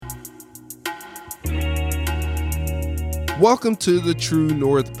Welcome to the True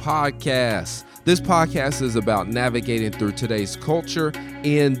North Podcast. This podcast is about navigating through today's culture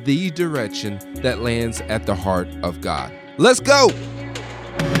in the direction that lands at the heart of God. Let's go!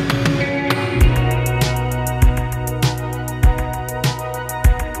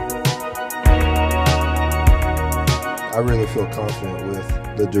 I really feel confident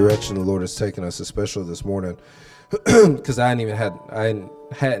with the direction the Lord has taken us, especially this morning, because I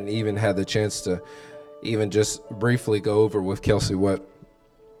hadn't even had the chance to even just briefly go over with Kelsey what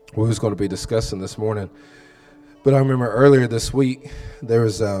we was going to be discussing this morning. But I remember earlier this week there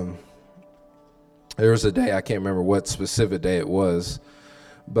was a day, I can't remember what specific day it was,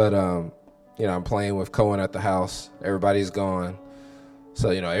 but I'm playing with Cohen at the house. Everybody's gone.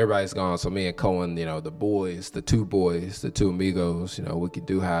 So, everybody's gone. So me and Cohen, the boys, the two amigos, we could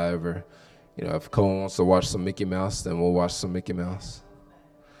do however. If Cohen wants to watch some Mickey Mouse, then we'll watch some Mickey Mouse.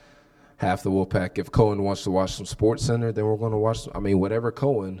 Half the Wolfpack. If Cohen wants to watch some Sports Center, then we're going to watch whatever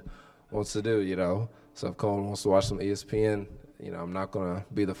Cohen wants to do, So if Cohen wants to watch some ESPN, I'm not going to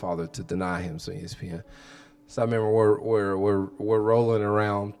be the father to deny him some ESPN. So I remember we're rolling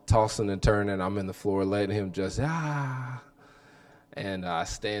around, tossing and turning. I'm in the floor, letting him just, And I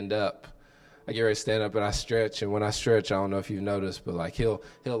stand up. I get ready to stand up and I stretch. And when I stretch, I don't know if you've noticed, but he'll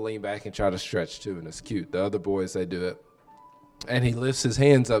lean back and try to stretch too, and it's cute. The other boys, they do it. And he lifts his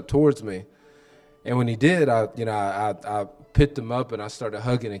hands up towards me. And when he did, I picked him up and I started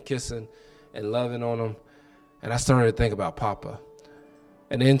hugging and kissing and loving on him. And I started to think about Papa.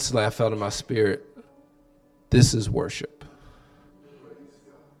 And instantly I felt in my spirit, this is worship.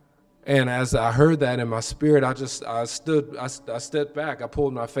 And as I heard that in my spirit, I stepped back. I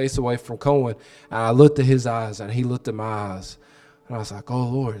pulled my face away from Cohen, and I looked at his eyes, and he looked at my eyes. And I was like, oh,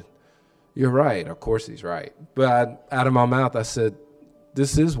 Lord, you're right. Of course he's right. But out of my mouth, I said,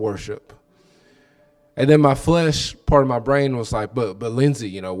 this is worship. And then my flesh, part of my brain was like, but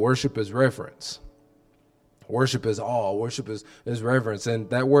Lindsey, worship is reverence. Worship is awe. Worship is reverence. And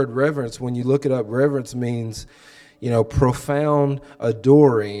that word reverence, when you look it up, reverence means profound,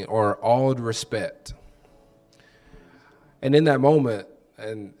 adoring, or awed respect. And in that moment,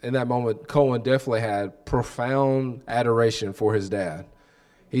 Cohen definitely had profound adoration for his dad.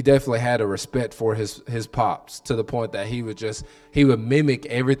 He definitely had a respect for his pops, to the point that he would mimic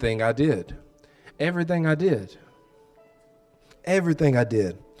everything I did. Everything I did.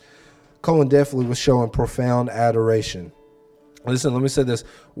 Cohen definitely was showing profound adoration. Listen, let me say this.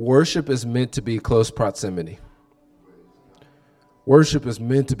 Worship is meant to be close proximity. Worship is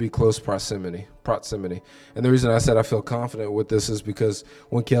meant to be close proximity. And the reason I said I feel confident with this is because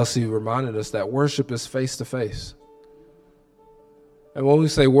when Kelsey reminded us that worship is face-to-face. And when we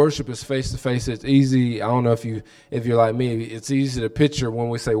say worship is face-to-face, it's easy. I don't know if you're like me, it's easy to picture when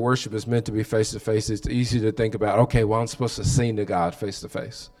we say worship is meant to be face-to-face. It's easy to think about, okay, well, I'm supposed to sing to God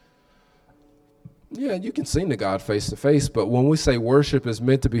face-to-face. Yeah, you can sing to God face-to-face, but when we say worship is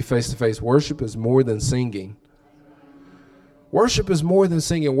meant to be face-to-face, worship is more than singing. Worship is more than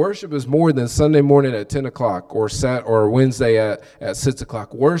singing. Worship is more than Sunday morning at 10 o'clock or Wednesday at 6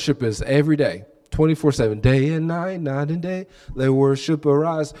 o'clock. Worship is every day, 24/7, day and night, night and day. Let worship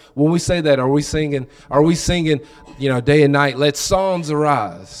arise. When we say that, are we singing, day and night, let songs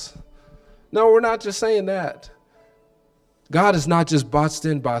arise? No, we're not just saying that. God is not just boxed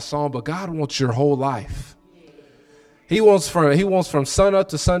in by song, but God wants your whole life. He wants from sun up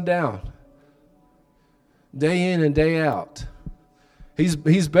to sundown, day in and day out. He's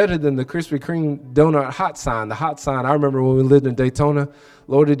better than the Krispy Kreme donut hot sign. The hot sign, I remember when we lived in Daytona,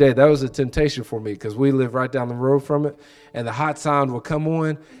 Lordy Day, that was a temptation for me because we lived right down the road from it, and the hot sign would come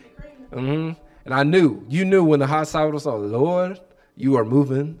on. And you knew when the hot sign was on, Lord, you are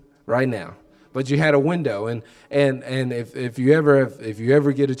moving right now. But you had a window, and if you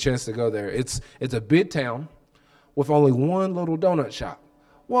ever get a chance to go there, it's a big town with only one little donut shop,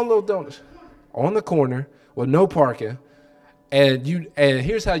 on the corner with no parking. And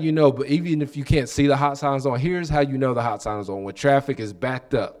here's how you know, but even if you can't see the hot signs on, here's how you know the hot sign is on. When traffic is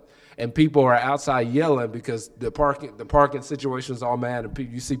backed up and people are outside yelling because the parking situation is all mad, and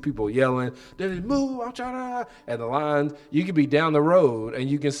you see people yelling, move, I'm trying to, and the line, you can be down the road and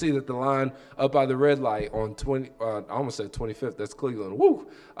you can see that the line up by the red light on I almost said 25th, that's Cleveland,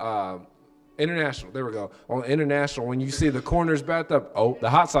 International, there we go. On International, when you see the corners backed up, the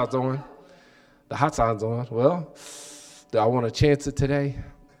hot sign's on. Well, do I want to chance it today?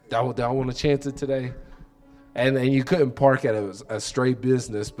 And you couldn't park at a straight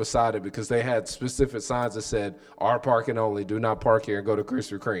business beside it because they had specific signs that said, "Our parking only. Do not park here and go to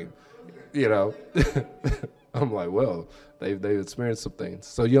Krispy Kreme." I'm like, well, they've experienced some things.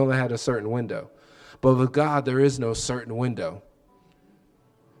 So you only had a certain window. But with God, there is no certain window.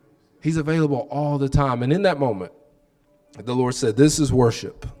 He's available all the time. And in that moment, the Lord said, this is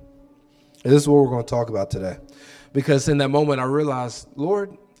worship. And this is what we're going to talk about today. Because in that moment, I realized,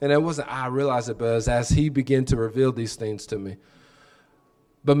 Lord, and it wasn't I realized it, but it was as he began to reveal these things to me.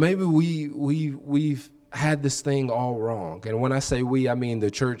 But maybe we've had this thing all wrong. And when I say we, I mean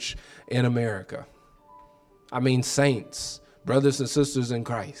the church in America. I mean saints, brothers and sisters in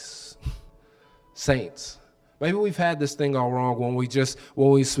Christ. Saints. Maybe we've had this thing all wrong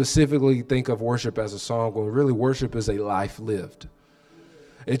when we specifically think of worship as a song, when really worship is a life lived.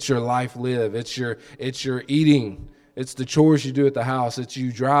 It's your life lived. It's your eating. It's the chores you do at the house. It's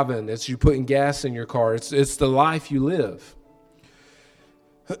you driving. It's you putting gas in your car. It's the life you live.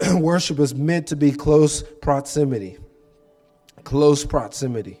 Worship is meant to be close proximity. Close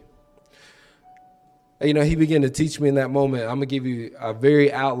proximity. You know, he began to teach me in that moment. I'm going to give you a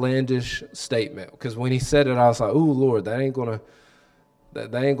very outlandish statement, because when he said it, I was like, "Ooh, Lord, that ain't going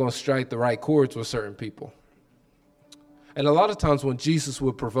to strike the right chords with certain people." And a lot of times when Jesus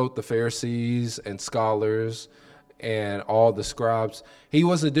would provoke the Pharisees and scholars and all the scribes, he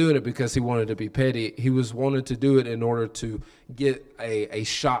wasn't doing it because he wanted to be petty. He was wanting to do it in order to get a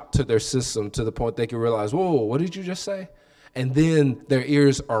shot to their system, to the point they could realize, "Whoa, what did you just say?" And then their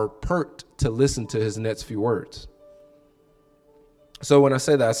ears are perked to listen to his next few words. So when I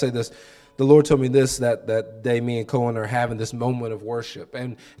say that, I say this. The Lord told me this, that day me and Cohen are having this moment of worship.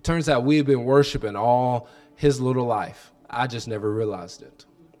 And it turns out we've been worshiping all his little life. I just never realized it.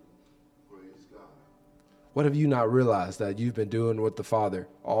 Praise God. What have you not realized that you've been doing with the Father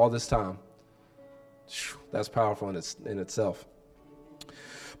all this time? That's powerful in itself.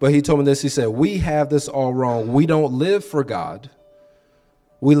 But he told me this. He said, we have this all wrong. We don't live for God.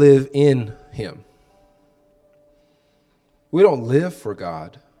 We live in him. We don't live for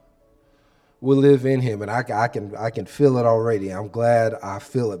God. We live in him. And I can feel it already. I'm glad I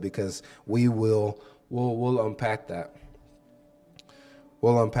feel it, because we'll unpack that.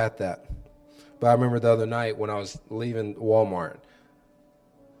 We'll unpack that. But I remember the other night when I was leaving Walmart,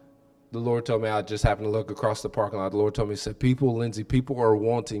 the Lord told me, I just happened to look across the parking lot. The Lord told me, he said, people in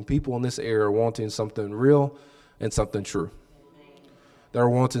this area are wanting something real and something true. They're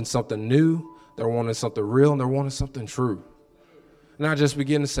wanting something new. They're wanting something real, and they're wanting something true. And I just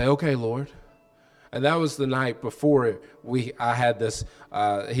began to say, okay, Lord. And that was the night before I had this,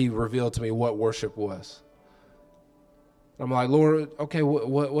 he revealed to me what worship was. I'm like, Lord, okay,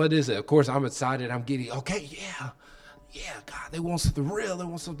 what is it? Of course, I'm excited. I'm giddy. Okay, yeah, God, they want something real. They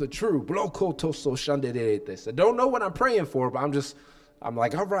want something true. I don't know what I'm praying for, but I'm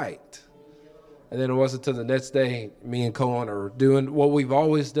like, all right. And then it wasn't until the next day, me and Cohen are doing what we've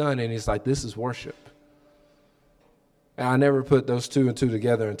always done, and he's like, this is worship. And I never put those two and two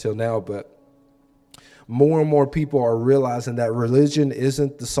together until now, but more and more people are realizing that religion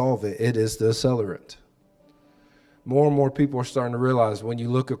isn't the solvent, it is the accelerant. More and more people are starting to realize, when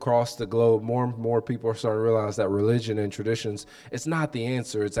you look across the globe, more and more people are starting to realize that religion and traditions, it's not the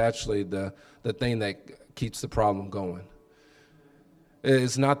answer. It's actually the thing that keeps the problem going.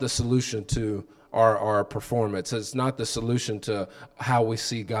 It's not the solution to our performance. It's not the solution to how we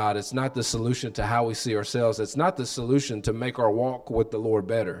see God. It's not the solution to how we see ourselves. It's not the solution to make our walk with the Lord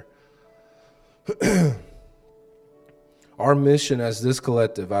better. Our mission as this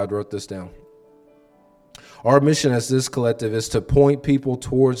collective, I wrote this down. Our mission as this collective is to point people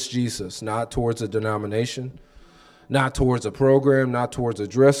towards Jesus, not towards a denomination, not towards a program, not towards a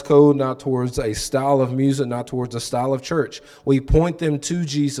dress code, not towards a style of music, not towards a style of church. We point them to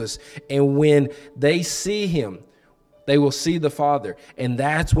Jesus, and when they see him, they will see the Father. And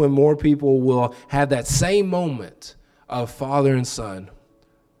that's when more people will have that same moment of Father and Son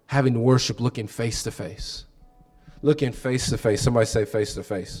having worship, looking face to face. Looking face to face. Somebody say face to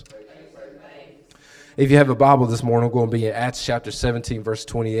face. If you have a Bible this morning, I'm going to be in Acts chapter 17, verse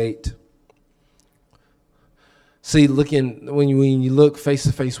 28. See, when you look face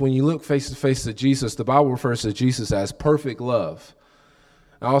to face, to Jesus, the Bible refers to Jesus as perfect love.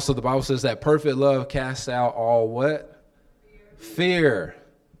 And also, the Bible says that perfect love casts out all what? Fear.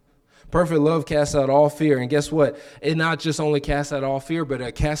 Perfect love casts out all fear. And guess what? It not just only casts out all fear, but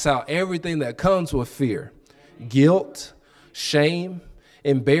it casts out everything that comes with fear. Guilt, shame,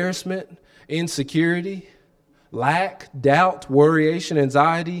 embarrassment, insecurity, lack, doubt, worryation,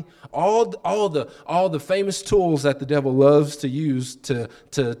 anxiety, all the famous tools that the devil loves to use to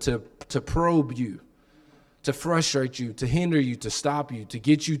probe you, to frustrate you, to hinder you, to stop you, to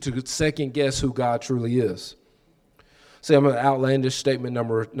get you to second guess who God truly is. See, I'm an outlandish statement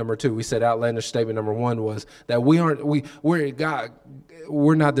number two. We said outlandish statement number one was that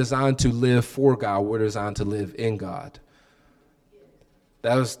we're not designed to live for God. We're designed to live in God.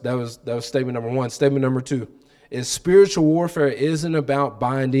 That was statement number one. Statement number two is spiritual warfare isn't about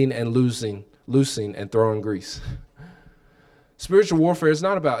binding and loosing and throwing grease. Spiritual warfare is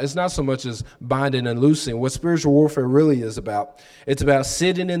it's not so much as binding and loosing. What spiritual warfare really is about, it's about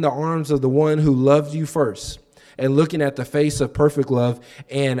sitting in the arms of the one who loved you first and looking at the face of perfect love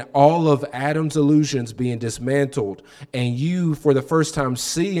and all of Adam's illusions being dismantled and you, for the first time,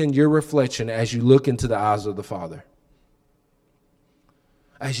 seeing your reflection as you look into the eyes of the Father.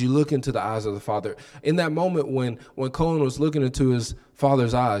 As you look into the eyes of the Father. In that moment when Cohen was looking into his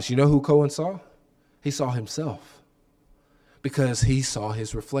father's eyes, you know who Cohen saw? He saw himself. Because he saw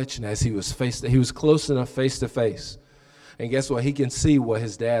his reflection as he was close enough face to face. And guess what? He can see what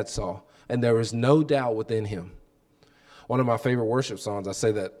his dad saw. And there was no doubt within him. One of my favorite worship songs, I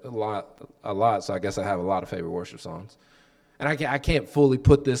say that a lot, so I guess I have a lot of favorite worship songs. And I can't fully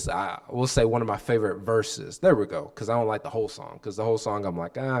put this, I will say one of my favorite verses. There we go, because I don't like the whole song. Because the whole song, I'm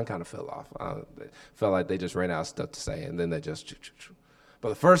like, I kind of fell off. I felt like they just ran out of stuff to say, and then they just, But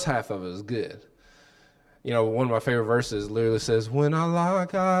the first half of it is good. You know, one of my favorite verses literally says, when I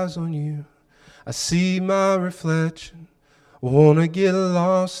lock eyes on you, I see my reflection. Want to get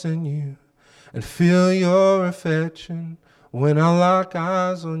lost in you and feel your affection when I lock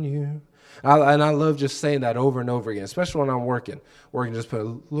eyes on you. And I love just saying that over and over again, especially when I'm working. Just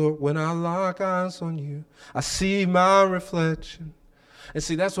put, look, when I lock eyes on you, I see my reflection. And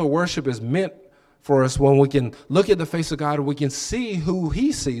see, that's what worship is meant for us, when we can look at the face of God and we can see who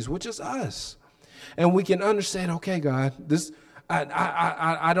he sees, which is us. And we can understand, okay, God, this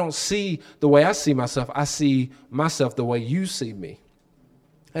I don't see the way I see myself. I see myself the way you see me.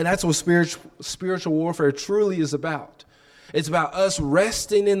 And that's what spiritual warfare truly is about. It's about us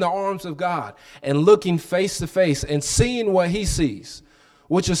resting in the arms of God and looking face to face and seeing what he sees,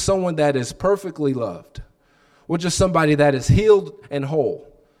 which is someone that is perfectly loved, which is somebody that is healed and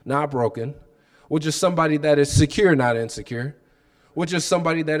whole, not broken, which is somebody that is secure, not insecure, which is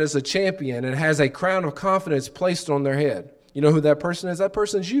somebody that is a champion and has a crown of confidence placed on their head. You know who that person is? That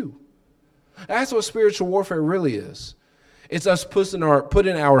person's you. That's what spiritual warfare really is. It's us putting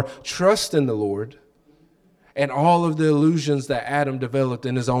our trust in the Lord and all of the illusions that Adam developed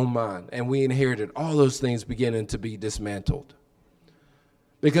in his own mind, and we inherited, all those things beginning to be dismantled.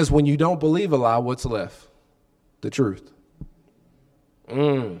 Because when you don't believe a lie, what's left? The truth.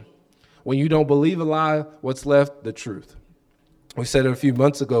 When you don't believe a lie, what's left? The truth. We said it a few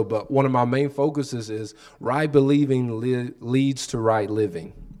months ago, but one of my main focuses is right believing leads to right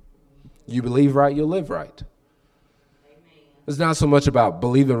living. You believe right, you'll live right. Amen. It's not so much about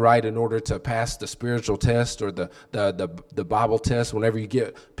believing right in order to pass the spiritual test or the Bible test. Whenever you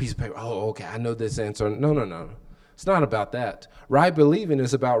get a piece of paper, oh, okay, I know this answer. No. It's not about that. Right believing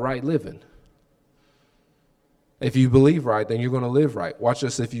is about right living. If you believe right, then you're going to live right. Watch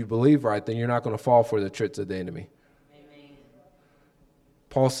this. If you believe right, then you're not going to fall for the tricks of the enemy.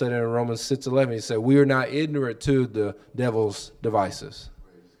 Paul said in Romans 6:11, he said, we are not ignorant to the devil's devices,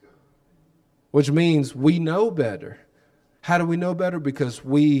 which means we know better. How do we know better? Because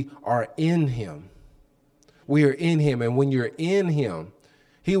we are in him. We are in him. And when you're in him,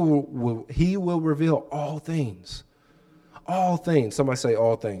 he will reveal all things. All things. Somebody say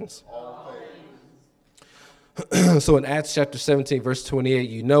all things. All things. So in Acts chapter 17, verse 28,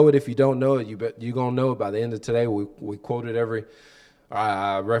 you know it. If you don't know it, you're going to know it by the end of today. We quote it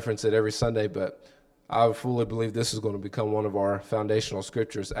I reference it every Sunday, but I fully believe this is going to become one of our foundational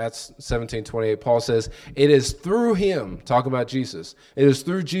scriptures. Acts 17:28, Paul says, it is through him, talking about Jesus, it is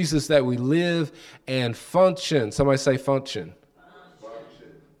through Jesus that we live and function. Somebody say function.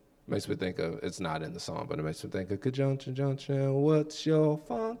 Makes me think of, it's not in the song, but it makes me think of conjunction. What's your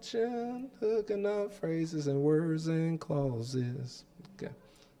function? Hooking up phrases and words and clauses. Okay,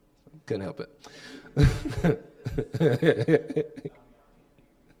 couldn't help it.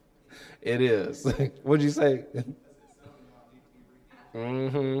 It is. What'd you say?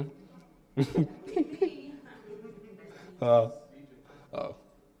 Mm-hmm.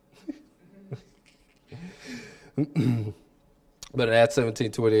 But in Acts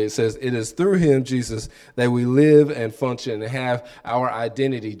 17:28, it says, it is through him, Jesus, that we live and function and have our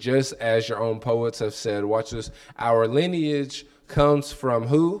identity, just as your own poets have said. Watch this. Our lineage comes from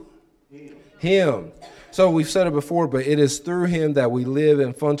who? Him. So we've said it before, but it is through him that we live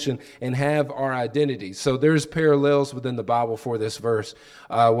and function and have our identity. So there's parallels within the Bible for this verse.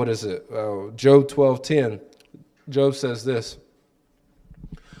 What is it? Job 12:10. Job says this.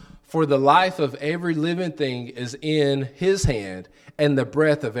 For the life of every living thing is in his hand, and the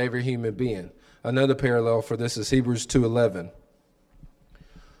breath of every human being. Another parallel for this is Hebrews 2:11.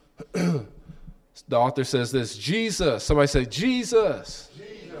 The author says this, Jesus, somebody say Jesus.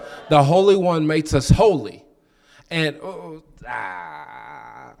 The Holy One makes us holy. And,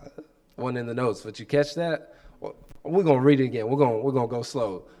 one in the notes, but you catch that? Well, we're going to read it again. We're going to go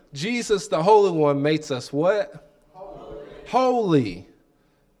slow. Jesus, the Holy One, makes us what? Holy.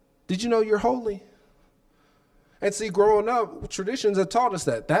 Did you know you're holy? And see, growing up, traditions have taught us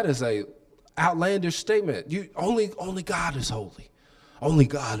that. That is a outlandish statement. Only God is holy. Only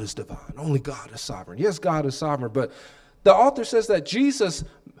God is divine. Only God is sovereign. Yes, God is sovereign, but the author says that Jesus,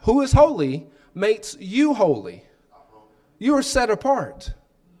 who is holy, makes you holy. You are set apart.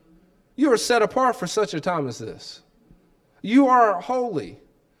 You are set apart for such a time as this. You are holy.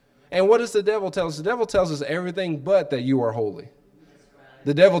 And what does the devil tell us? The devil tells us everything but that you are holy.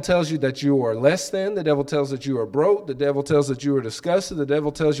 The devil tells you that you are less than. The devil tells that you are broke. The devil tells that you are disgusted. The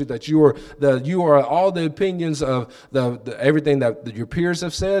devil tells you that you are all the opinions of the everything that your peers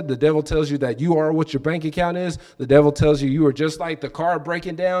have said. The devil tells you that you are what your bank account is. The devil tells you are just like the car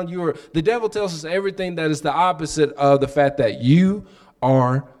breaking down. The devil tells us everything that is the opposite of the fact that you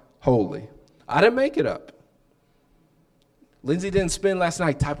are holy. I didn't make it up. Lindsey didn't spend last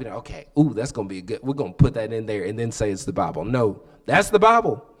night typing it. Okay, that's going to be we're going to put that in there and then say it's the Bible. No. That's the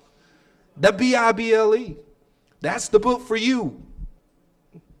Bible. The Bible. That's the book for you.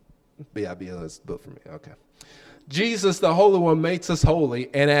 Bible is the book for me. Okay. Jesus, the Holy One, makes us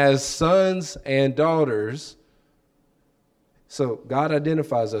holy, and as sons and daughters. So God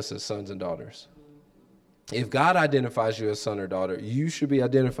identifies us as sons and daughters. If God identifies you as son or daughter, you should be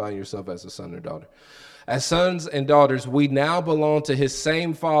identifying yourself as a son or daughter. As sons and daughters, we now belong to his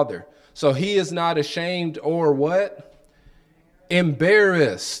same Father. So he is not ashamed or what?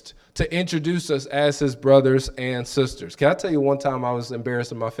 Embarrassed to introduce us as his brothers and sisters. Can I tell you one time I was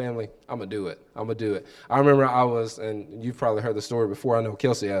embarrassed in my family? I'm going to do it. I remember and you've probably heard the story before. I know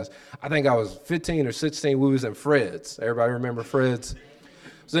Kelsey has. I think I was 15 or 16. We was in Fred's. Everybody remember Fred's? I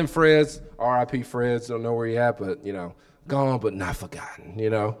was in Fred's, R.I.P. Fred's. Don't know where he at, but, gone but not forgotten,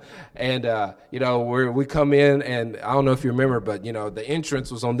 And, we come in, and I don't know if you remember, but, the entrance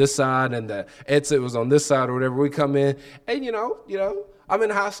was on this side and the exit was on this side or whatever. We come in, and, I'm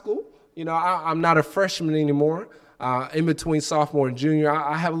in high school. I'm not a freshman anymore. In between sophomore and junior,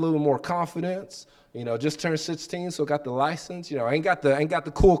 I have a little more confidence. Just turned 16, so got the license. I ain't got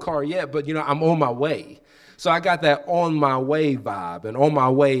the cool car yet, but, I'm on my way. So I got that on my way vibe and on my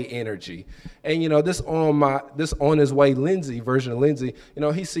way energy. And, this on his way Lindsey, version of Lindsey,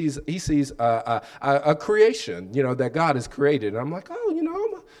 he sees a creation, that God has created. And I'm like, I'm going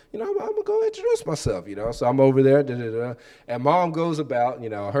to go introduce myself, So I'm over there, and Mom goes about,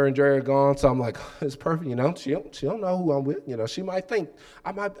 her and Dre are gone. So I'm like, it's perfect, She don't know who I'm with, She might think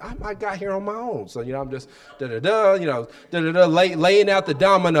I might got here on my own. So, I'm just laying out the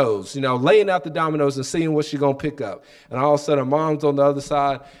dominoes, and seeing what she's going to pick up. And all of a sudden, Mom's on the other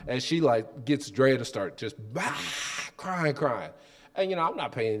side, and she gets Dre to start just crying. And, I'm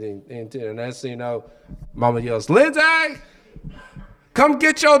not paying any attention. And that's, Mama yells, Lindsey, come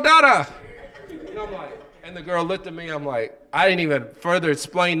get your daughter. I'm like, and the girl looked at me. I'm like, I didn't even further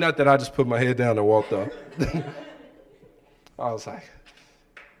explain nothing. I just put my head down and walked off. I was like,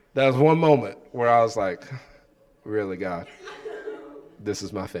 that was one moment where I was like, really, God, this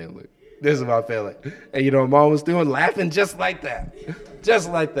is my family. This is my family. And you know what Mom was doing? Laughing just like that. Just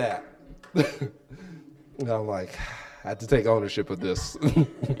like that. And I'm like, I had to take ownership of this.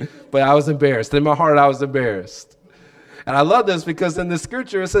 But I was embarrassed. In my heart, I was embarrassed. And I love this because in the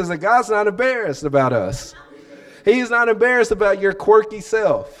scripture, it says that God's not embarrassed about us. He's not embarrassed about your quirky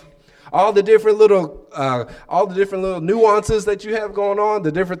self. All the different little nuances that you have going on,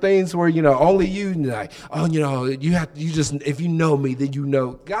 the different things where, only you, like, if you know me, then you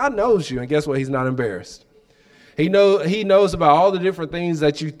know. God knows you, and guess what? He's not embarrassed. He knows about all the different things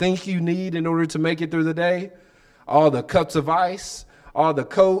that you think you need in order to make it through the day. All the cups of ice, all the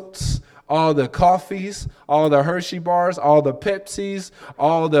Cokes, all the coffees, all the Hershey bars, all the Pepsis,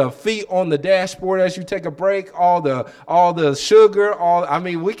 all the feet on the dashboard as you take a break, all the sugar,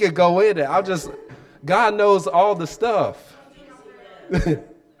 we could go in it. God knows all the stuff.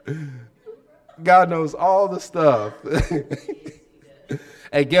 God knows all the stuff.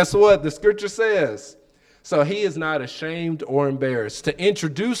 And guess what? The scripture says, so he is not ashamed or embarrassed to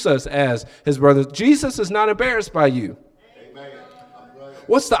introduce us as his brothers. Jesus is not embarrassed by you. Amen.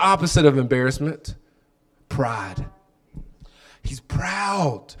 What's the opposite of embarrassment? Pride. He's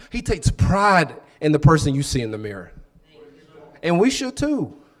proud. He takes pride in the person you see in the mirror. And we should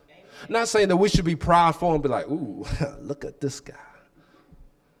too. Not saying that we should be prideful and be like, ooh, look at this guy.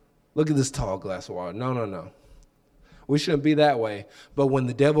 Look at this tall glass of water. No, no, no. We shouldn't be that way. But when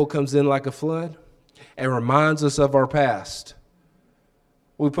the devil comes in like a flood and reminds us of our past,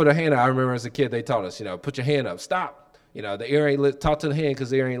 we put a hand out. I remember as a kid, they taught us, put your hand up. Stop. The ear ain't talk to the hand because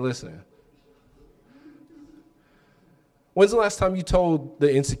the ear ain't listening. When's the last time you told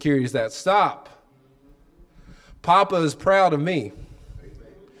the insecurities that? Stop. Papa is proud of me.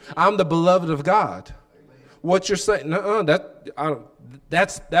 I'm the beloved of God. What you're saying, that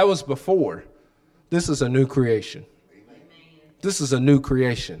was before. This is a new creation. This is a new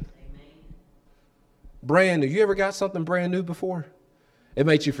creation. Brand new. You ever got something brand new before? It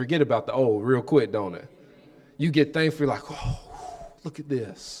makes you forget about the old real quick, don't it? You get thankful, you're like, oh, look at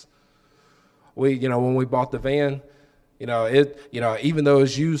this. When we bought the van, even though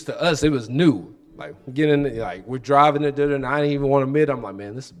it's used to us, it was new. Like we're driving it, and I didn't even want to admit. I'm like,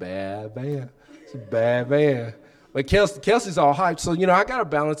 man, this is a bad van. It's a bad van. But Kelsey's all hyped, so I gotta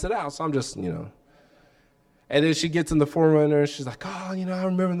balance it out. So I'm just, And then she gets in the 4Runner, and she's like, oh, I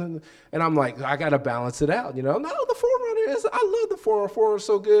remember. And I'm like, I gotta balance it out, No, the 4Runner is. I love the 4Runner. 4Runner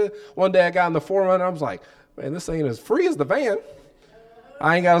so good. One day I got in the 4Runner. I was like, man, this ain't as free as the van.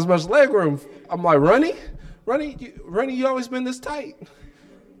 I ain't got as much leg room. I'm like, Runny, you always been this tight.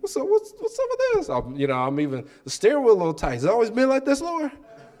 What's up with this? I'm even the steering wheel a little tight. It's always been like this, Lord.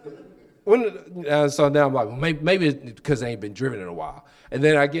 So now I'm like, well, maybe it's because they ain't been driven in a while. And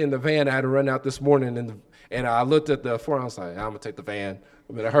then I get in the van. I had to run out this morning, and I looked at the 4. I was like, I'm gonna take the van.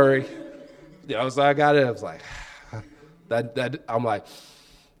 I'm in a hurry. So I got it. I was like, that. I'm like,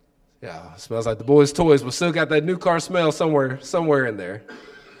 yeah, it smells like the boys' toys, but still got that new car smell somewhere in there.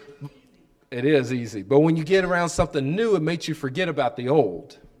 It is easy, but when you get around something new, it makes you forget about the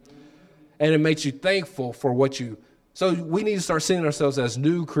old. And it makes you thankful for what you. So we need to start seeing ourselves as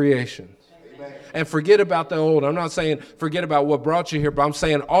new creations. Amen. And forget about the old. I'm not saying forget about what brought you here, but I'm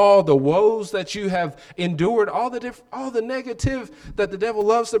saying all the woes that you have endured, all the negative that the devil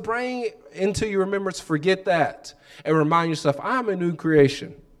loves to bring into your remembrance. Forget that and remind yourself, I'm a new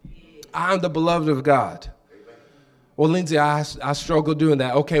creation. I'm the beloved of God. Amen. Well, Lindsey, I struggle doing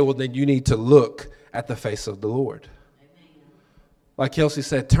that. Okay, well then you need to look at the face of the Lord. Like Kelsey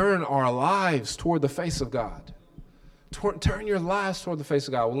said, turn our lives toward the face of God. Turn your lives toward the face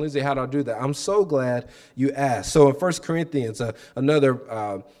of God. Well, Lindsey, how do I do that? I'm so glad you asked. So in 1 Corinthians, another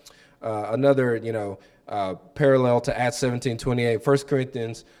parallel to Acts 17:28, 1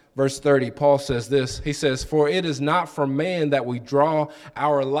 Corinthians verse 30, Paul says this. He says, for it is not from man that we draw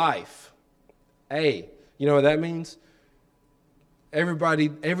our life. Hey, you know what that means? Everybody,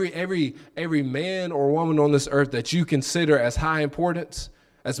 every man or woman on this earth that you consider as high importance,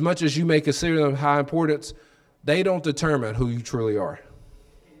 as much as you may consider them high importance, they don't determine who you truly are.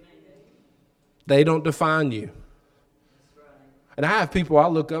 They don't define you. And I have people I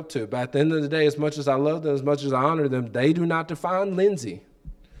look up to, but at the end of the day, as much as I love them, as much as I honor them, they do not define Lindsey.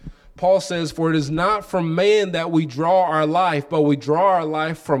 Paul says, for it is not from man that we draw our life, but we draw our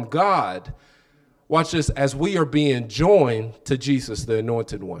life from God. Watch this, as we are being joined to Jesus, the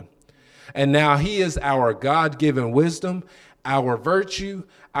Anointed One. And now he is our God-given wisdom, our virtue,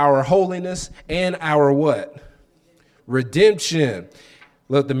 our holiness, and our what? Redemption.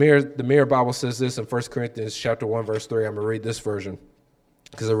 Look, the Mirror Bible says this in 1 Corinthians chapter 1, verse 3. I'm going to read this version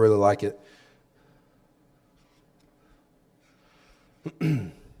because I really like it.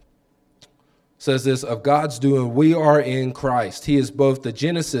 Says this, of God's doing, we are in Christ. He is both the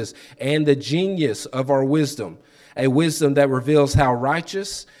genesis and the genius of our wisdom, a wisdom that reveals how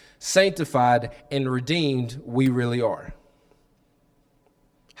righteous, sanctified, and redeemed we really are.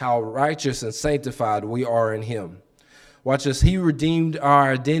 How righteous and sanctified we are in him. Watch this. He redeemed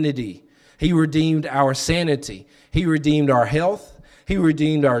our identity. He redeemed our sanity. He redeemed our health. He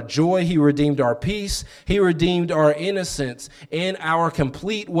redeemed our joy. He redeemed our peace. He redeemed our innocence and our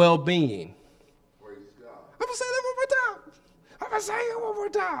complete well-being. I'm going to say that one more time. I'm going to say it one more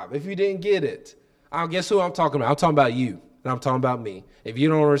time. If you didn't get it, guess who I'm talking about? I'm talking about you, and I'm talking about me. If you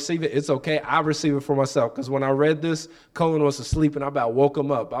don't receive it, it's okay. I receive it for myself, because when I read this, Colin was asleep, and I about woke him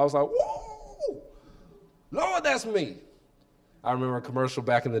up. I was like, whoa, Lord, that's me. I remember a commercial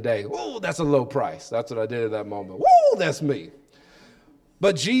back in the day. Whoa, that's a low price. That's what I did at that moment. Whoa, that's me.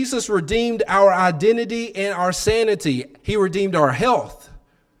 But Jesus redeemed our identity and our sanity. He redeemed our health.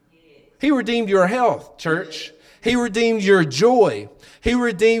 He redeemed your health, church. He redeemed your joy. He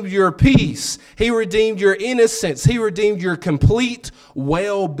redeemed your peace. He redeemed your innocence. He redeemed your complete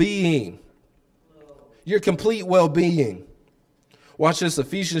well-being. Your complete well-being. Watch this.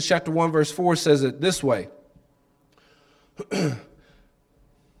 Ephesians chapter 1, verse 4 says it this way.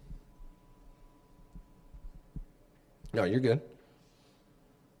 No, you're good.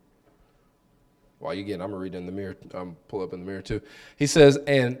 While you get, I'm going to read in the mirror. Pull up in the mirror too. He says,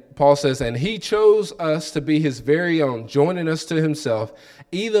 and Paul says, and he chose us to be his very own, joining us to himself,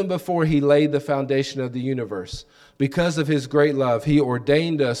 even before he laid the foundation of the universe. Because of his great love, he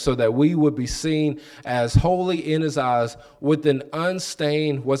ordained us so that we would be seen as holy in his eyes with an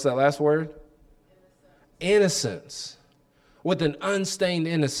unstained, what's that last word? Innocence. With an unstained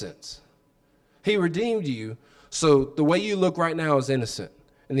innocence. He redeemed you, so the way you look right now is innocent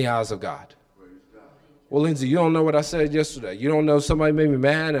in the eyes of God. Well, Lindsey, you don't know what I said yesterday. You don't know somebody made me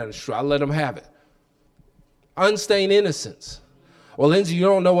mad, and I let them have it. Unstained innocence. Well, Lindsey, you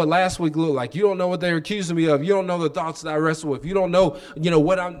don't know what last week looked like. You don't know what they're accusing me of. You don't know the thoughts that I wrestle with. You don't know,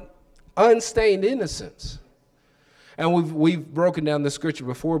 what I'm... Unstained innocence. And we've broken down the scripture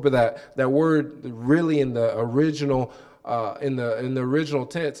before, but that word really in the original in the original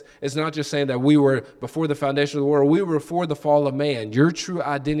tense, it's not just saying that we were before the foundation of the world. We were before the fall of man. Your true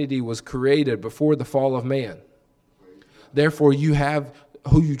identity was created before the fall of man. Therefore, you have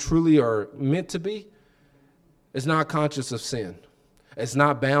who you truly are meant to be is not conscious of sin. It's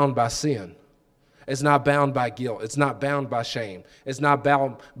not bound by sin. It's not bound by guilt. It's not bound by shame. It's not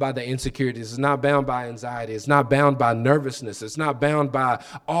bound by the insecurities. It's not bound by anxiety. It's not bound by nervousness. It's not bound by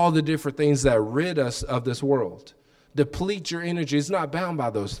all the different things that rid us of this world. Deplete your energy. It's not bound by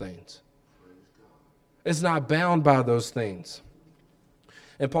those things. It's not bound by those things.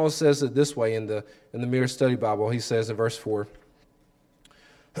 And Paul says it this way in the Mirror Study Bible. He says in verse 4,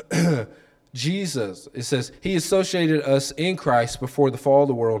 Jesus, it says, he associated us in Christ before the fall of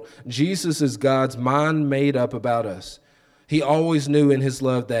the world. Jesus is God's mind made up about us. He always knew in his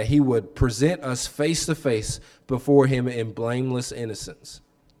love that he would present us face to face before him in blameless innocence.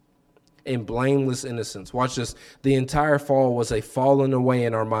 In blameless innocence. Watch this. The entire fall was a falling away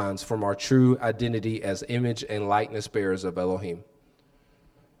in our minds from our true identity as image and likeness bearers of Elohim.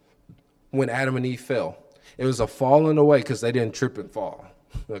 When Adam and Eve fell, it was a falling away because they didn't trip and fall.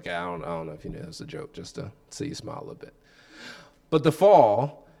 Okay, I don't know if you know it's a joke, just to see you smile a little bit. But the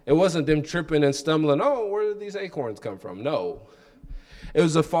fall, it wasn't them tripping and stumbling. Oh, where did these acorns come from? No. It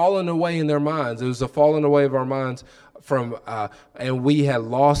was a falling away in their minds. It was a falling away of our minds from, and we had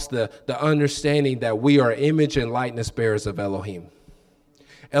lost the understanding that we are image and likeness bearers of Elohim.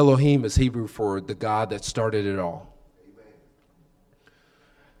 Elohim is Hebrew for the God that started it all.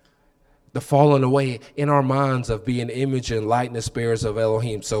 The falling away in our minds of being image and likeness bearers of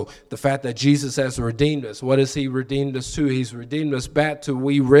Elohim. So the fact that Jesus has redeemed us, what has he redeemed us to? He's redeemed us back to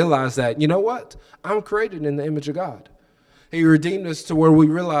we realize that, you know what? I'm created in the image of God. He redeemed us to where we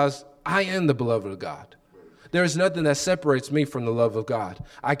realize I am the beloved of God. There's nothing that separates me from the love of God.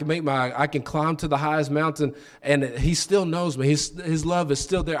 I can climb to the highest mountain and he still knows me. His love is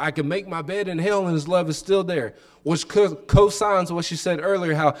still there. I can make my bed in hell and his love is still there, which co-signs what she said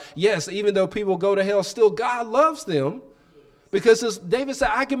earlier, how yes, even though people go to hell, still God loves them because as David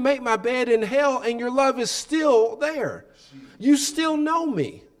said, I can make my bed in hell and your love is still there. You still know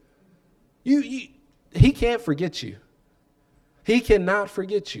me. He can't forget you. He cannot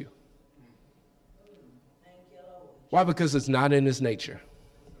forget you. Why? Because it's not in his nature.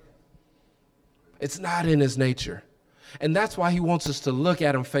 It's not in his nature. And that's why he wants us to look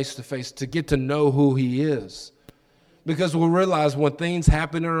at him face to face, to get to know who he is. Because we'll realize when things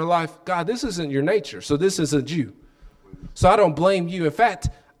happen in our life, God, this isn't your nature, so this isn't you. So I don't blame you. In fact,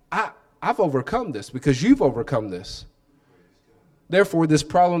 I've overcome this because you've overcome this. Therefore, this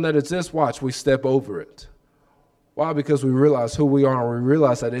problem that exists, watch, we step over it. Why? Because we realize who we are and we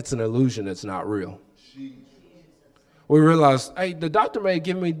realize that it's an illusion, it's not real. We realize, hey, the doctor may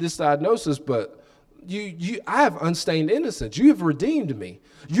give me this diagnosis, but I have unstained innocence. You have redeemed me.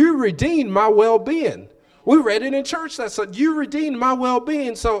 You redeemed my well-being. We read it in church. You redeemed my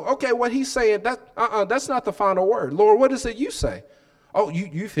well-being. So, okay, what he's saying, that's not the final word. Lord, what is it you say? Oh,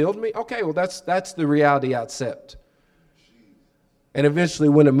 you've healed me? Okay, well, that's the reality I accept. And eventually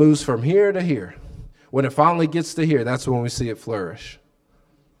when it moves from here to here, when it finally gets to here, that's when we see it flourish.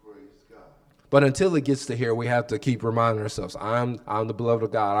 But until it gets to here, we have to keep reminding ourselves, I'm the beloved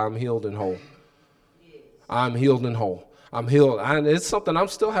of God. I'm healed and whole. I'm healed and whole. I'm healed. It's something I'm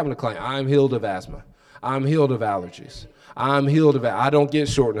still having to claim. I'm healed of asthma. I'm healed of allergies. I'm healed of it. I don't get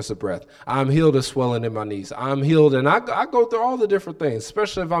shortness of breath. I'm healed of swelling in my knees. I'm healed, and I go through all the different things,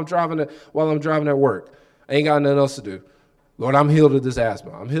 especially if I'm driving while I'm driving at work. I ain't got nothing else to do. Lord, I'm healed of this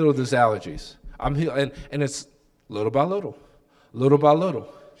asthma. I'm healed of this allergies. I'm healed, and it's little by little, little by little.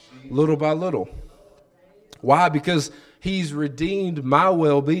 Little by little. Why? Because he's redeemed my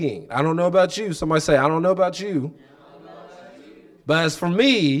well-being. I don't know about you. Somebody say, I don't know about you. But as for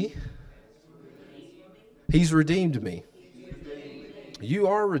me, He's redeemed me. You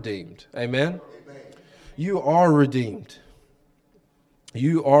are redeemed. Amen. You are redeemed.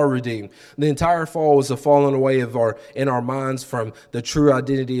 You are redeemed. The entire fall was a falling away in our minds from the true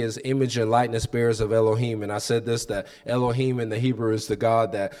identity as image and likeness bearers of Elohim. And I said this, that Elohim in the Hebrew is the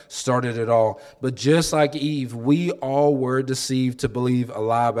God that started it all. But just like Eve, we all were deceived to believe a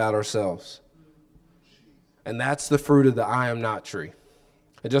lie about ourselves. And that's the fruit of the I am not tree.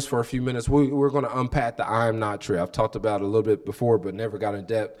 And just for a few minutes, we're going to unpack the I am not tree. I've talked about it a little bit before, but never got in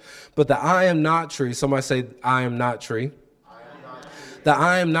depth. But the I am not tree, somebody say I am not tree. The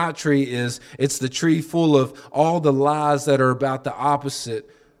I am not tree it's the tree full of all the lies that are about the opposite,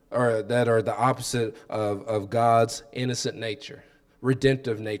 or that are the opposite of God's innocent nature,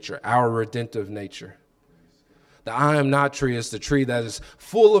 redemptive nature, our redemptive nature. The I am not tree is the tree that is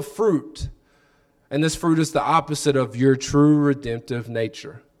full of fruit. And this fruit is the opposite of your true redemptive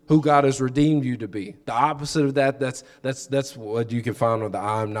nature, who God has redeemed you to be. The opposite of that, that's what you can find on the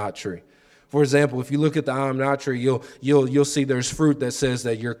I am not tree. For example, if you look at the I am not tree, you'll see there's fruit that says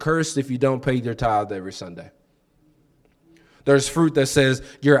that you're cursed if you don't pay your tithe every Sunday. There's fruit that says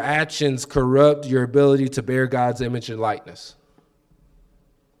your actions corrupt your ability to bear God's image and likeness.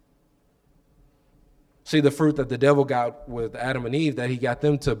 See, the fruit that the devil got with Adam and Eve, that he got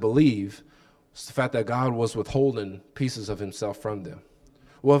them to believe, was the fact that God was withholding pieces of himself from them.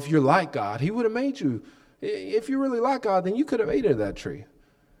 Well, if you're like God, he would have made you. If you're really like God, then you could have eaten that tree.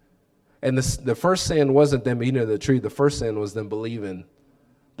 And the first sin wasn't them eating of the tree. The first sin was them believing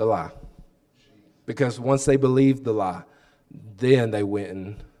the lie. Because once they believed the lie, then they went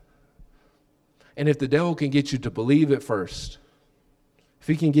and if the devil can get you to believe it first, if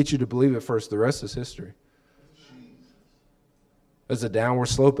he can get you to believe it first, the rest is history. There's a downward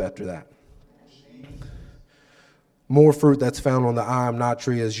slope after that. More fruit that's found on the I am not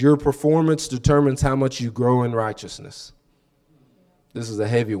tree is your performance determines how much you grow in righteousness. This is a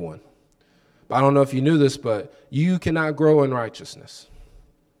heavy one. I don't know if you knew this, but you cannot grow in righteousness.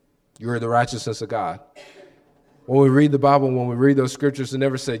 You are the righteousness of God. When we read the Bible, when we read those scriptures, it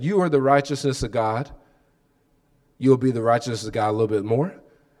never said, you are the righteousness of God. You'll be the righteousness of God a little bit more.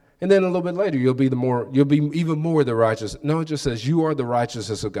 And then a little bit later, you'll be even more the righteous. No, it just says you are the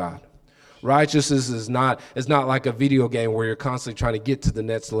righteousness of God. Righteousness is not like a video game where you're constantly trying to get to the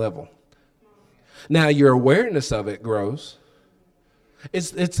next level. Now, your awareness of it grows.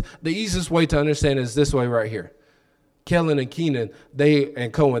 It's the easiest way to understand is this way right here. Kellen and Keenan,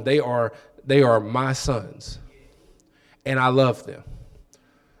 and Cohen, they are my sons, and I love them.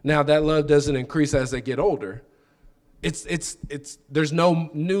 Now that love doesn't increase as they get older. There's no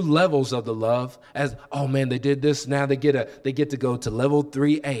new levels of the love as, oh man, they did this. Now they get to go to level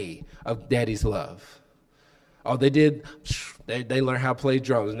 3A of daddy's love. Oh, they learned how to play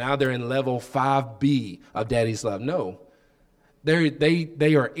drums. Now they're in level 5B of daddy's love. No.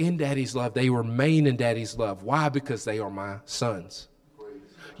 They are in daddy's love. They remain in daddy's love. Why? Because they are my sons.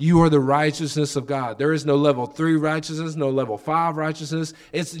 You are the righteousness of God. There is no level 3 righteousness, no level 5 righteousness.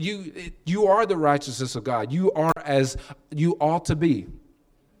 It's you. You are the righteousness of God. You are as you ought to be.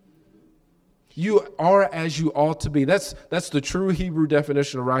 You are as you ought to be. That's the true Hebrew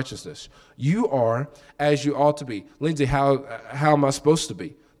definition of righteousness. You are as you ought to be. Lindsey, how am I supposed to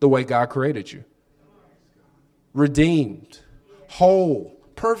be? The way God created you. Redeemed. Whole,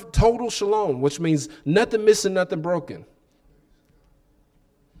 perfect, total shalom, which means nothing missing, nothing broken.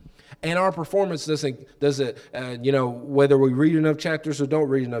 And our performance doesn't whether we read enough chapters or don't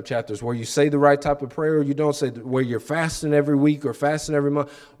read enough chapters, where you say the right type of prayer or you don't say, where you're fasting every week or fasting every month,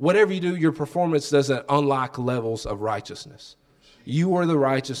 whatever you do, your performance doesn't unlock levels of righteousness. You are the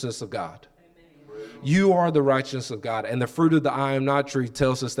righteousness of God. You are the righteousness of God. And the fruit of the I am not tree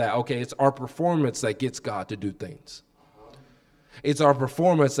tells us that, okay, it's our performance that gets God to do things. It's our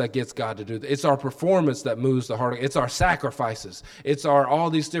performance that gets God to do that. It's our performance that moves the heart. It's our sacrifices. It's our all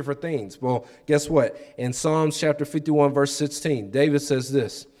these different things. Well, guess what? In Psalms chapter 51, verse 16, David says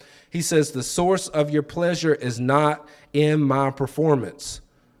this. He says, the source of your pleasure is not in my performance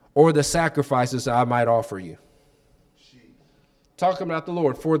or the sacrifices I might offer you. Talking about the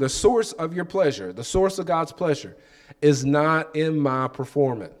Lord. For the source of your pleasure, the source of God's pleasure, is not in my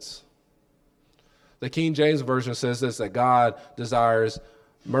performance. The King James Version says this, that God desires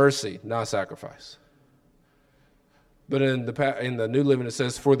mercy, not sacrifice. But in the New Living, it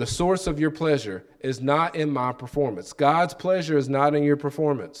says, for the source of your pleasure is not in my performance. God's pleasure is not in your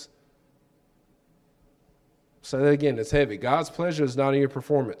performance. Say that again, it's heavy. God's pleasure is not in your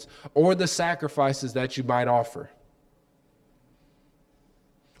performance or the sacrifices that you might offer.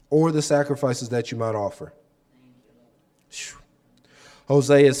 Or the sacrifices that you might offer.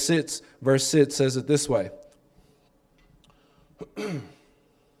 Hosea 6, verse 6 says it this way.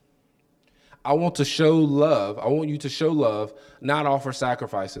 I want to show love. I want you to show love, not offer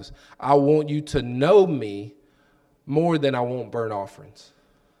sacrifices. I want you to know me more than I want burnt offerings.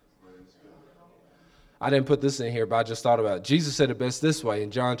 I didn't put this in here, but I just thought about it. Jesus said it best this way in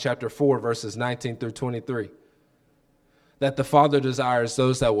John chapter 4, verses 19 through 23. That the Father desires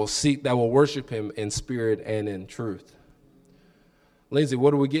those that will worship him in spirit and in truth. Lindsey,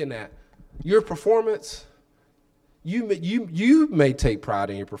 what are we getting at? Your performance, you may take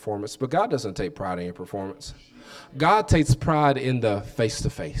pride in your performance, but God doesn't take pride in your performance. God takes pride in the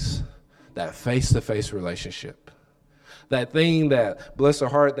face-to-face, that face-to-face relationship. That thing that, bless her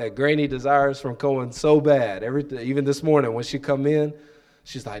heart, that Granny desires from Cohen so bad. Even this morning when she come in,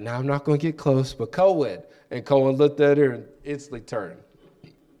 she's like, "No, I'm not going to get close, but Cohen." And Cohen looked at her and instantly turned.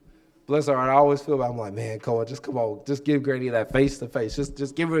 Bless her heart, I always feel I'm like, man, Cohen, just come on, just give Granny that face to face.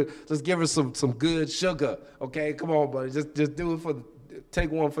 Just give her some good sugar, okay? Come on, buddy, just do it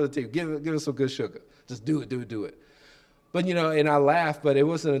take one for the team. Give her some good sugar. Just do it. But, and I laughed, but it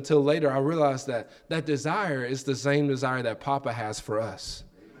wasn't until later I realized that desire is the same desire that Papa has for us.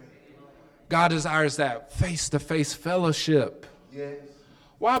 God desires that face-to-face fellowship. Yes.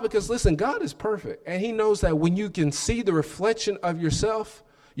 Why? Because, listen, God is perfect, and he knows that when you can see the reflection of yourself,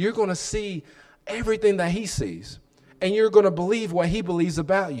 you're going to see everything that he sees, and you're going to believe what he believes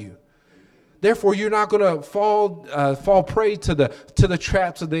about you. Therefore, you're not going to fall prey to the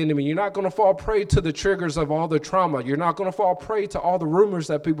traps of the enemy. You're not going to fall prey to the triggers of all the trauma. You're not going to fall prey to all the rumors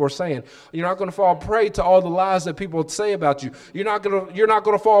that people are saying. You're not going to fall prey to all the lies that people say about you. You're not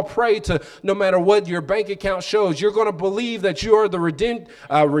going to fall prey to no matter what your bank account shows. You're going to believe that you are the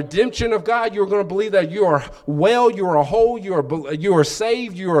redemption of God. You're going to believe that you are well, you are whole, you are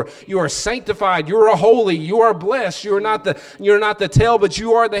saved, you are sanctified, you are holy, you are blessed. You're not the tail, but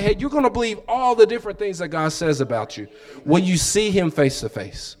you are the head. You're going to believe all the different things that God says about you when you see him face to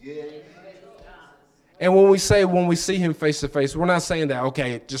face. And when we see him face to face, we're not saying that,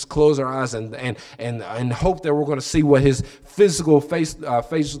 okay, just close our eyes and hope that we're going to see what his physical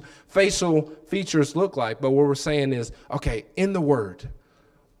facial features look like. But what we're saying is, okay, in the word,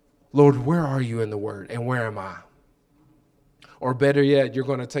 Lord, where are you in the word and where am I? Or better yet, you're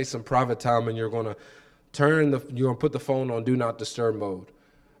going to take some private time and you're going to put the phone on do not disturb mode.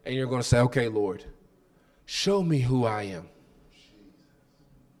 And you're going to say, okay, Lord, show me who I am.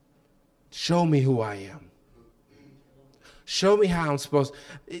 Show me who I am. Show me how I'm supposed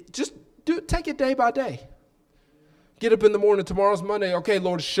to. Just take it day by day. Get up in the morning. Tomorrow's Monday. Okay,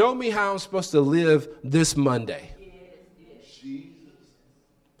 Lord, show me how I'm supposed to live this Monday.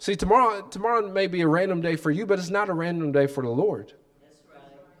 See, tomorrow may be a random day for you, but it's not a random day for the Lord. That's right.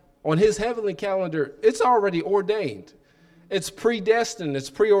 On his heavenly calendar, it's already ordained. It's predestined. It's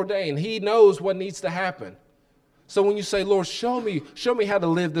preordained. He knows what needs to happen. So when you say, Lord, show me how to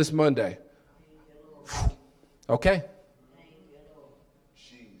live this Monday. Okay.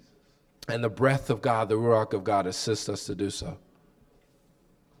 And the breath of God, the Ruach of God, assists us to do so.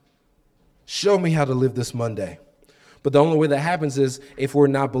 Show me how to live this Monday. But the only way that happens is if we're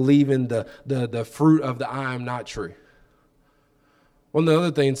not believing the fruit of the I am not tree. One of the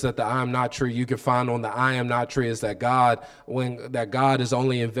other things that the I am not tree you can find on the I am not tree is that God is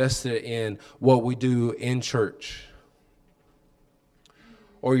only invested in what we do in church.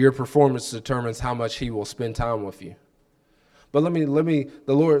 Or your performance determines how much he will spend time with you. But the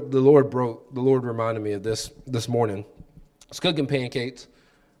Lord reminded me of this morning. I was cooking pancakes.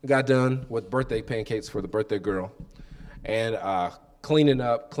 I got done with birthday pancakes for the birthday girl. And clean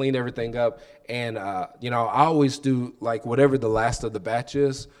everything up. And, I always do like whatever the last of the batch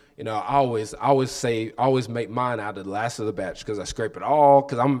is, I always make mine out of the last of the batch because I scrape it all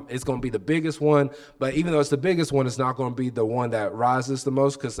it's going to be the biggest one. But even though it's the biggest one, it's not going to be the one that rises the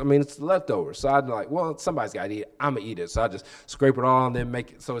most because, it's leftovers. So I'm like, well, somebody's got to eat it. I'm going to eat it. So I just scrape it all and then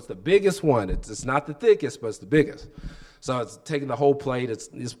make it. So it's the biggest one. It's not the thickest, but it's the biggest. So it's taking the whole plate.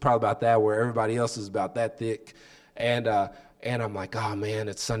 It's probably about that where everybody else is about that thick. And I'm like, oh, man,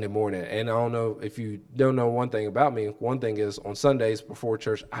 it's Sunday morning. And I don't know if you don't know one thing about me. One thing is on Sundays before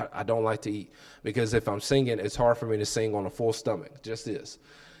church, I don't like to eat because if I'm singing, it's hard for me to sing on a full stomach. It just is.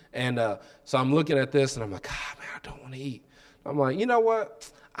 And so I'm looking at this and I'm like, man, I don't want to eat. I'm like, you know what?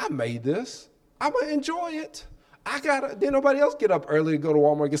 I made this. I'm going to enjoy it. Did nobody else get up early to go to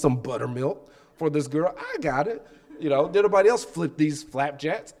Walmart and get some buttermilk for this girl? I got it. Did nobody else flip these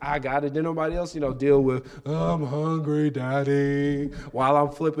flapjacks? I got it. Did nobody else, deal with, I'm hungry, Daddy, while I'm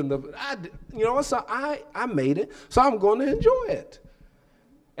flipping so I made it, so I'm going to enjoy it.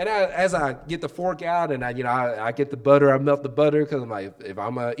 And as I get the fork out and I get the butter, I melt the butter because I'm like, if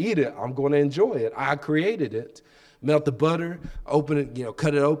I'm going to eat it, I'm going to enjoy it. I created it. Melt the butter, open it,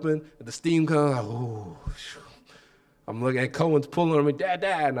 cut it open, and the steam comes. Ooh. I'm looking at Cohen's pulling on me, Dad,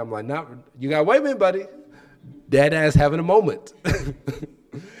 and I'm like, you got to wait a minute, buddy. Dad's having a moment.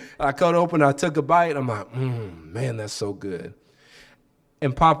 I cut it open, I took a bite, I'm like, man, that's so good.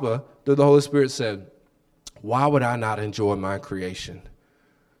 And Papa, through the Holy Spirit, said, why would I not enjoy my creation?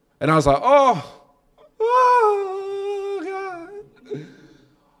 And I was like,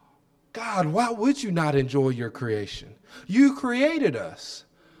 God, why would you not enjoy your creation? You created us.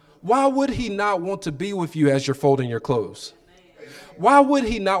 Why would he not want to be with you as you're folding your clothes? Why would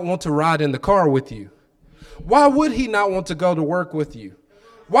he not want to ride in the car with you? Why would he not want to go to work with you?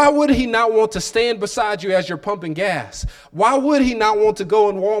 Why would he not want to stand beside you as you're pumping gas? Why would he not want to go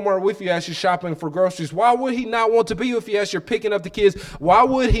in Walmart with you as you're shopping for groceries? Why would he not want to be with you as you're picking up the kids? Why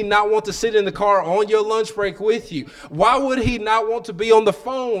would he not want to sit in the car on your lunch break with you? Why would he not want to be on the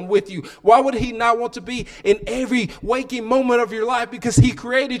phone with you? Why would he not want to be in every waking moment of your life? Because he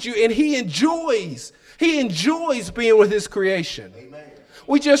created you and he enjoys being with his creation. Amen.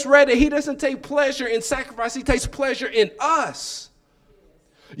 We just read it. He doesn't take pleasure in sacrifice. He takes pleasure in us.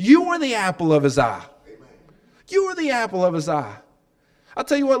 You are the apple of his eye. Amen. You are the apple of his eye. I'll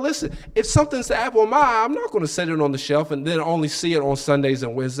tell you what, listen, if something's the apple of my eye, I'm not going to set it on the shelf and then only see it on Sundays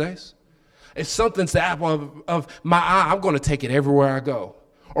and Wednesdays. If something's the apple of my eye, I'm going to take it everywhere I go.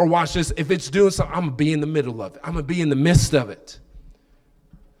 Or watch this, if it's doing something, I'm going to be in the middle of it. I'm going to be in the midst of it.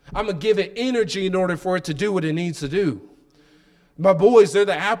 I'm going to give it energy in order for it to do what it needs to do. My boys, they're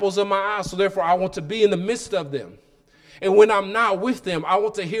the apples of my eye, so therefore I want to be in the midst of them. And when I'm not with them, I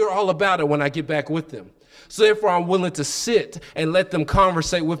want to hear all about it when I get back with them. So therefore, I'm willing to sit and let them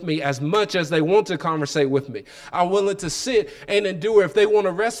conversate with me as much as they want to conversate with me. I'm willing to sit and endure. If they want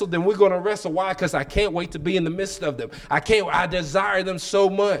to wrestle, then we're going to wrestle. Why? Because I can't wait to be in the midst of them. I desire them so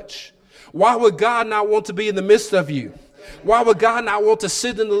much. Why would God not want to be in the midst of you? Why would God not want to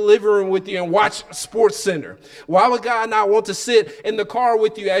sit in the living room with you and watch Sports Center? Why would God not want to sit in the car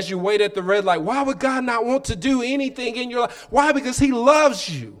with you as you wait at the red light? Why would God not want to do anything in your life? Why? Because he loves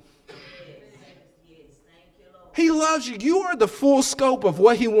you. He loves you. You are the full scope of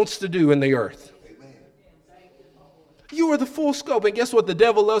what he wants to do in the earth. You are the full scope. And guess what? The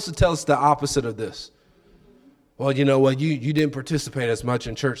devil loves to tell us the opposite of this. Well, you know what? You didn't participate as much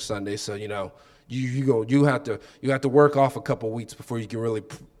in church Sunday, so you have to work off a couple weeks before you can really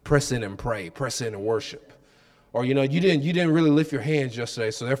press in and pray, press in and worship. Or you didn't really lift your hands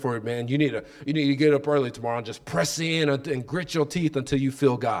yesterday, so therefore, man, you need to get up early tomorrow and just press in and grit your teeth until you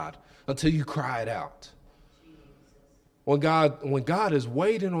feel God, until you cry it out. When God is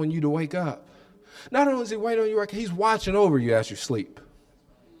waiting on you to wake up, not only is he waiting on you to wake up, he's watching over you as you sleep.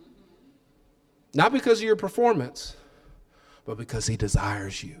 Not because of your performance, but because he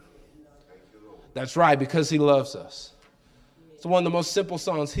desires you. That's right, because he loves us. It's one of the most simple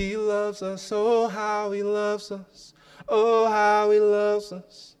songs. He loves us, oh, how he loves us. Oh, how he loves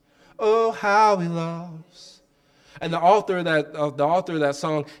us. Oh, how he loves. And the author of that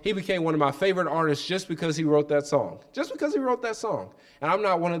song, he became one of my favorite artists just because he wrote that song. Just because he wrote that song. And I'm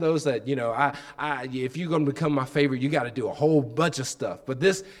not one of those that, if you're going to become my favorite, you got to do a whole bunch of stuff. But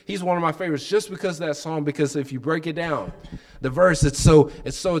he's one of my favorites just because of that song, because if you break it down, the verse, it's so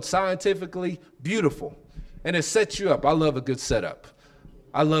scientifically beautiful. And it sets you up. I love a good setup.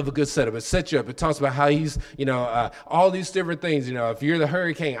 It sets you up. It talks about how he's, all these different things. If you're the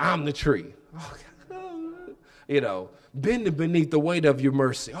hurricane, I'm the tree. Bending beneath the weight of your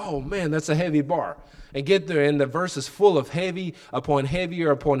mercy. Oh, man, that's a heavy bar. And get there, and the verse is full of heavy upon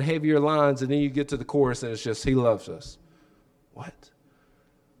heavier lines, and then you get to the chorus, and it's just, he loves us. What?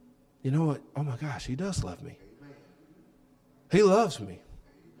 You know what? Oh, my gosh, he does love me. He loves me.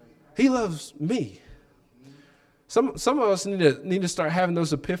 He loves me. Some of us need to start having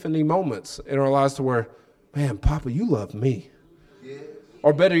those epiphany moments in our lives to where, man, Papa, you love me. Yeah.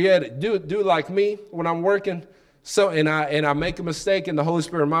 Or better yet, do like me when I'm working. So and I make a mistake, and the Holy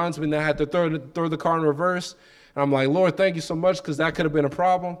Spirit reminds me that I have to throw the car in reverse. And I'm like, Lord, thank you so much, because that could have been a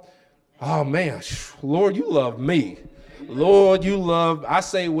problem. Oh man, Lord, you love me. Lord, you love. I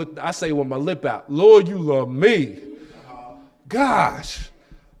say with my lip out, Lord, you love me. Gosh,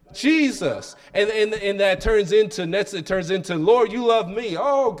 Jesus, and that turns into Lord, you love me.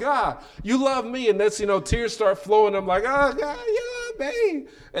 Oh God, you love me, and that's tears start flowing. I'm like, oh God, you love me.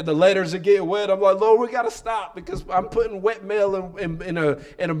 And the letters are getting wet. I'm like, Lord, we got to stop, because I'm putting wet mail in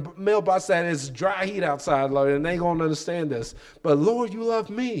a mailbox that is dry heat outside, Lord, and they ain't gonna understand this. But Lord, you love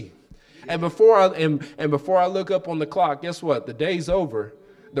me. And before I look up on the clock, guess what? The day's over,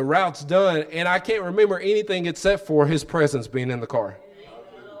 the route's done, and I can't remember anything except for his presence being in the car.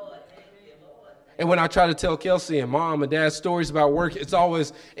 And when I try to tell Kelsey and mom and dad stories about work, it's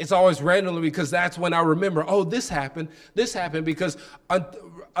always randomly, because that's when I remember, oh, this happened because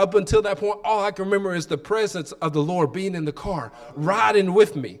up until that point, all I can remember is the presence of the Lord being in the car, riding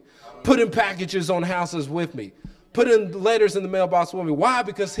with me, putting packages on houses with me, putting letters in the mailbox with me. Why?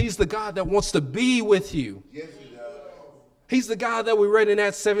 Because he's the God that wants to be with you. Yes, he does. He's the God that we read in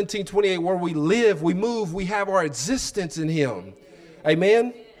Acts 17:28, where we live, we move, we have our existence in him.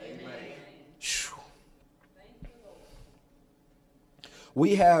 Amen?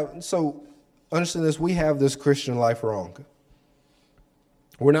 Understand this, we have this Christian life wrong.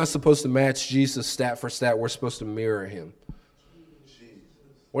 We're not supposed to match Jesus stat for stat. We're supposed to mirror him.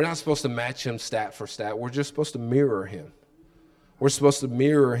 We're not supposed to match him stat for stat. We're just supposed to mirror him. We're supposed to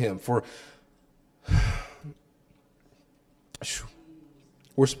mirror him.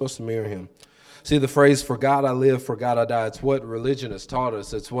 We're supposed to mirror him. See, the phrase, for God I live, for God I die, it's what religion has taught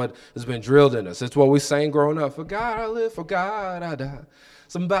us. It's what has been drilled in us. It's what we sang growing up. For God I live, for God I die.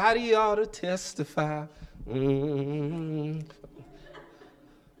 Somebody ought to testify. And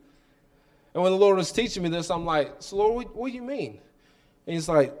when the Lord was teaching me this, I'm like, so Lord, what do you mean? And he's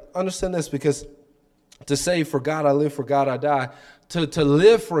like, understand this, because to say, for God I live, for God I die, to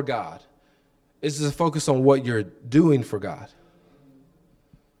live for God is to focus on what you're doing for God.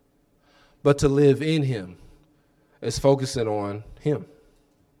 But to live in him is focusing on him.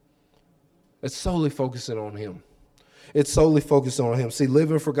 It's solely focusing on him. It's solely focusing on him. See,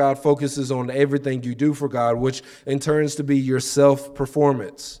 living for God focuses on everything you do for God, which in turns to be your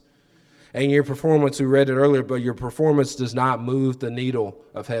self-performance. And your performance, we read it earlier, but your performance does not move the needle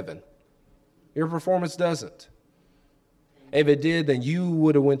of heaven. Your performance doesn't. If it did, then you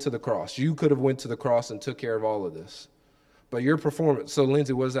would have went to the cross. You could have went to the cross and took care of all of this. But your performance, so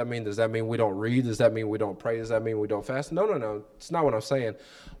Lindsey, what does that mean? Does that mean we don't read? Does that mean we don't pray? Does that mean we don't fast? No. It's not what I'm saying.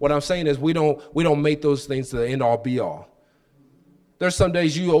 What I'm saying is we don't make those things the end all be all. There's some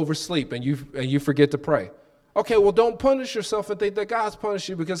days you oversleep and you forget to pray. Okay, well, don't punish yourself and think that God's punished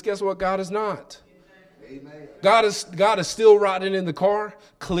you, because guess what? God is not. Amen. God is still riding in the car,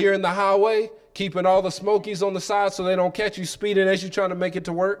 clearing the highway, keeping all the smokies on the side so they don't catch you speeding as you're trying to make it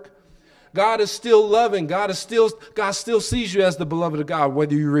to work. God is still loving. God still sees you as the beloved of God,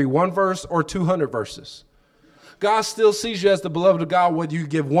 whether you read one verse or 200 verses. God still sees you as the beloved of God, whether you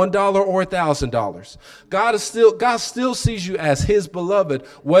give $1 or $1,000. God still sees you as his beloved,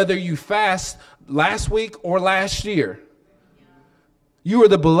 whether you fast last week or last year. You are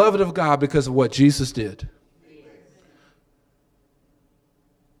the beloved of God because of what Jesus did.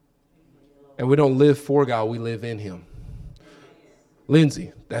 And we don't live for God, we live in him.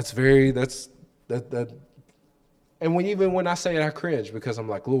 Lindsey, that. And when I say it, I cringe, because I'm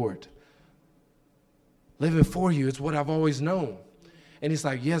like, Lord, living for you is what I've always known. And he's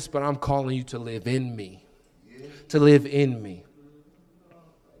like, yes, but I'm calling you to live in me. To live in me.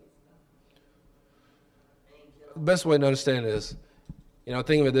 The best way to understand it is,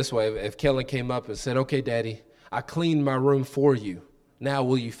 think of it this way. If Kellen came up and said, okay, Daddy, I cleaned my room for you. Now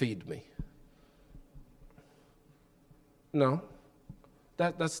will you feed me? No.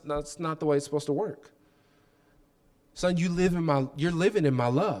 That's not the way it's supposed to work. Son, you're living in my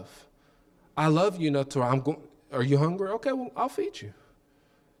love. I love you enough to are you hungry? Okay, well, I'll feed you.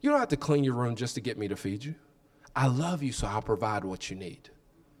 You don't have to clean your room just to get me to feed you. I love you, so I'll provide what you need.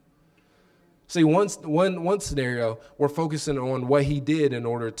 See, one scenario, we're focusing on what he did in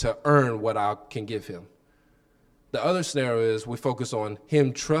order to earn what I can give him. The other scenario is we focus on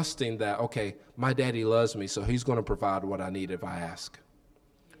him trusting that, okay, my daddy loves me, so he's going to provide what I need if I ask.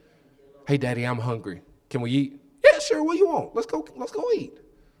 Hey, Daddy, I'm hungry. Can we eat? Yeah, sure. What do you want? Let's go eat.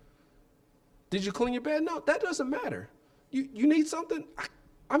 Did you clean your bed? No, that doesn't matter. You need something?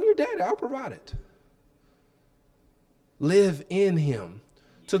 I'm your daddy. I'll provide it. Live in him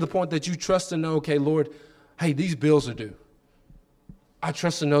to the point that you trust and know, okay, Lord, hey, these bills are due. I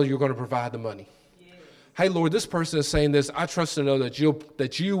trust to know you're going to provide the money. Yeah. Hey, Lord, this person is saying this. I trust to know that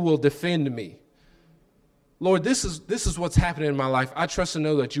you will defend me. Lord, this is what's happening in my life. I trust to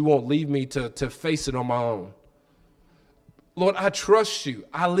know that you won't leave me to face it on my own. Lord, I trust you.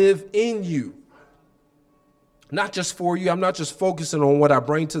 I live in you. Not just for you. I'm not just focusing on what I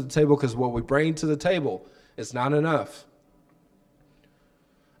bring to the table, because what we bring to the table is not enough.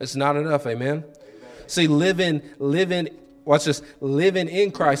 It's not enough, amen? See, living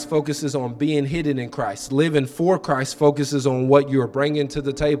in Christ focuses on being hidden in Christ. Living for Christ focuses on what you're bringing to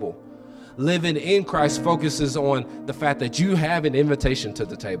the table. Living in Christ focuses on the fact that you have an invitation to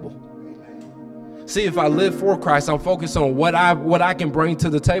the table. See, if I live for Christ, I'm focused on what I can bring to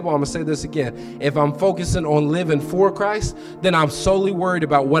the table. I'm going to say this again. If I'm focusing on living for Christ, then I'm solely worried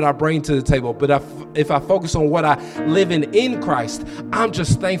about what I bring to the table. But if I focus on what I live in Christ, I'm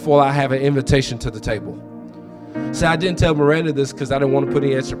just thankful I have an invitation to the table. See, I didn't tell Miranda this because I didn't want to put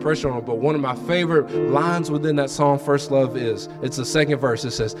any extra pressure on her, but one of my favorite lines within that song, First Love, it's the second verse.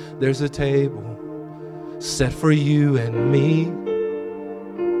 It says, there's a table set for you and me.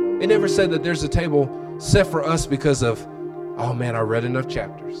 It never said that there's a table set for us because of, oh man, I read enough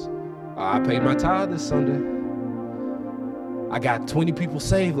chapters. I paid my tithe this Sunday. I got 20 people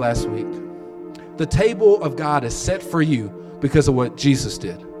saved last week. The table of God is set for you because of what Jesus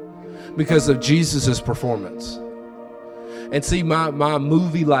did, because of Jesus's performance. And see, my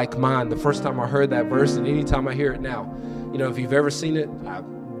movie like mine, the first time I heard that verse, and anytime I hear it now, if you've ever seen it, I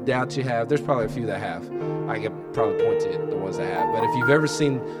doubt you have. There's probably a few that have. I could probably point to the ones that have. But if you've ever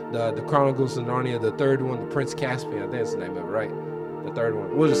seen the Chronicles of Narnia, the third one, the Prince Caspian, I think that's the name of it, right? The third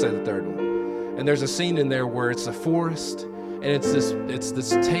one. We'll just say the third one. And there's a scene in there where it's a forest, and it's this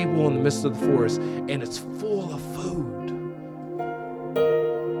table in the midst of the forest, and it's full of food.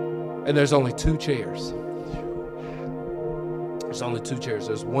 And there's only 2 chairs. There's only 2 chairs.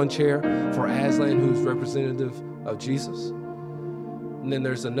 There's one chair for Aslan, who's representative of Jesus. And then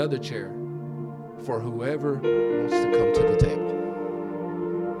there's another chair for whoever wants to come to the table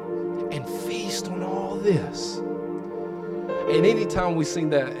and feast on all this. And anytime we sing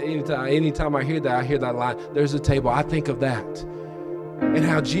that, anytime I hear that line, there's a table, I think of that. And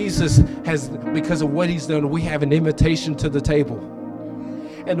how Jesus has, because of what he's done, we have an invitation to the table.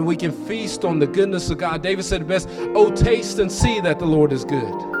 And we can feast on the goodness of God. David said it best, oh, taste and see that the Lord is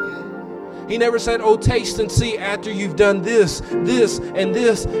good. He never said, oh, taste and see after you've done this, and this, and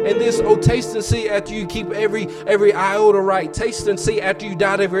this. Oh, taste and see after you keep every iota right. Taste and see after you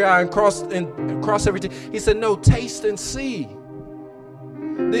dot every I and cross everything. He said, no, taste and see.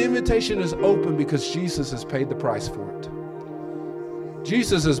 The invitation is open because Jesus has paid the price for it.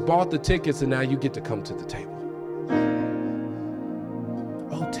 Jesus has bought the tickets, and now you get to come to the table.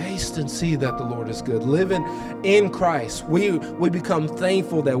 Taste and see that the Lord is good. Living in Christ, we become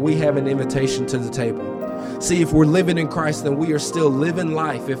thankful that we have an invitation to the table. See, if we're living in Christ, then we are still living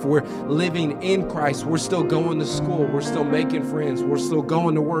life. If we're living in Christ, we're still going to school. We're still making friends. We're still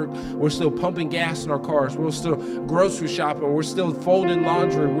going to work. We're still pumping gas in our cars. We're still grocery shopping. We're still folding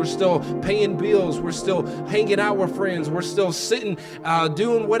laundry. We're still paying bills. We're still hanging out with friends. We're still sitting,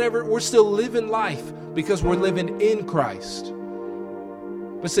 doing whatever. We're still living life because we're living in Christ.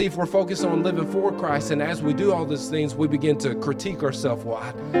 But see, if we're focused on living for Christ, and as we do all these things, we begin to critique ourselves. Well,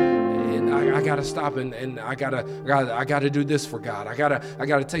 I got to stop and I gotta do this for God. I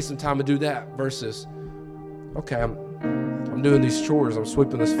gotta take some time to do that. Versus, okay, I'm doing these chores. I'm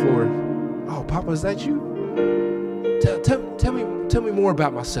sweeping this floor. Oh, Papa, is that you? Tell me more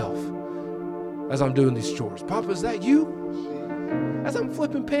about myself as I'm doing these chores. Papa, is that you? As I'm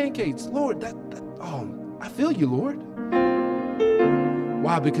flipping pancakes, Lord, I feel you, Lord.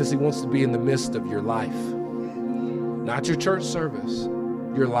 Why? Because he wants to be in the midst of your life. Not your church service.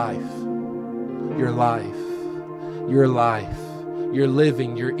 Your life. Your life. Your life. You're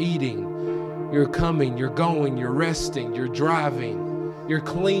living. You're eating. You're coming. You're going. You're resting. You're driving. You're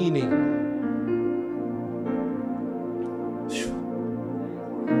cleaning.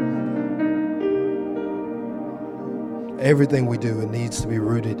 Everything we do, it needs to be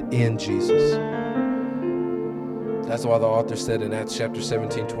rooted in Jesus. That's why the author said in Acts chapter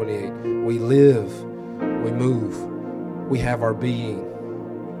 17:28, we live, we move, we have our being.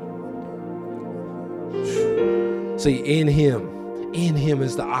 See, in him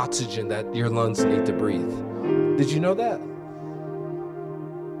is the oxygen that your lungs need to breathe. Did you know that?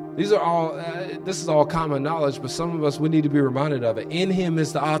 This is all common knowledge, but some of us, we need to be reminded of it. In him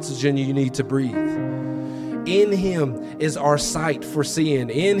is the oxygen you need to breathe. In him is our sight for seeing.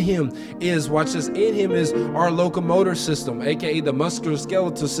 In him is, watch this, in him is our locomotor system, aka the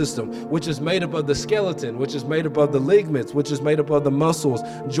musculoskeletal system, which is made up of the skeleton, which is made up of the ligaments, which is made up of the muscles,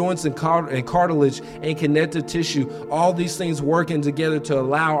 joints and cartilage and connective tissue. All these things working together to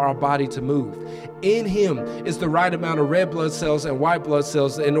allow our body to move. In him is the right amount of red blood cells and white blood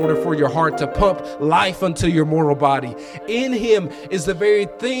cells in order for your heart to pump life unto your mortal body. In him is the very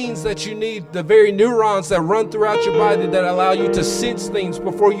things that you need, the very neurons that run throughout your body that allow you to sense things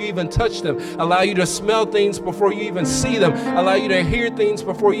before you even touch them, allow you to smell things before you even see them, allow you to hear things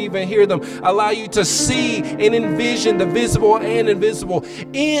before you even hear them, allow you to see and envision the visible and invisible.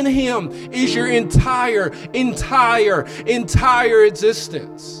 In him is your entire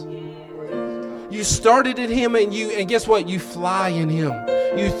existence. You started in him, and guess what? You fly in him.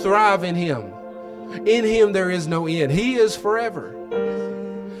 You thrive in him. In him there is no end. He is forever.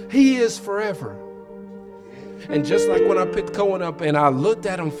 He is forever. And just like when I picked Cohen up and I looked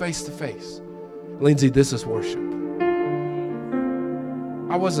at him face to face, Lindsey, this is worship.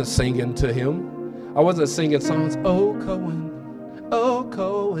 I wasn't singing to him. I wasn't singing songs. Oh,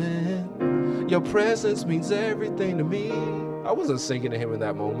 Cohen, your presence means everything to me. I wasn't singing to him in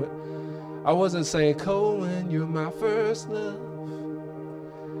that moment. I wasn't saying, Cohen, you're my first love.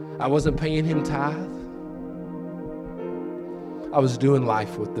 I wasn't paying him tithe. I was doing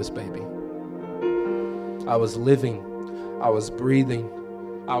life with this baby. I was living. I was breathing.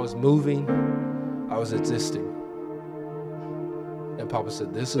 I was moving. I was existing. And Papa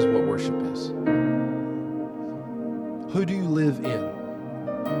said, this is what worship is. Who do you live in?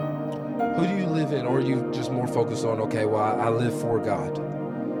 Who do you live in? Or are you just more focused on, okay, well, I live for God.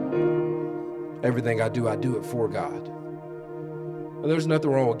 Everything I do it for God. And there's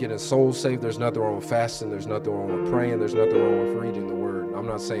nothing wrong with getting souls saved. There's nothing wrong with fasting. There's nothing wrong with praying. There's nothing wrong with reading the word. I'm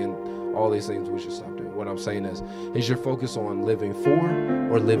not saying all these things we should stop doing. What I'm saying is your focus on living for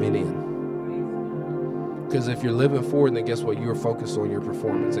or living in? Because if you're living for it, then guess what? You're focused on your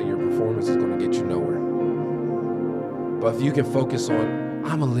performance, and your performance is going to get you nowhere. But if you can focus on,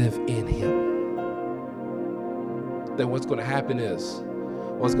 I'm going to live in him, then what's going to happen is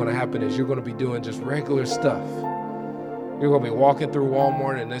you're going to be doing just regular stuff. You're going to be walking through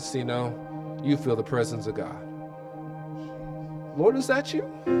Walmart, and next thing you know, you feel the presence of God. Lord, is that you?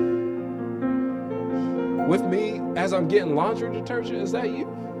 With me as I'm getting laundry detergent, is that you?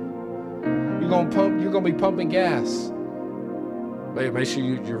 You're going to be pumping gas. Make sure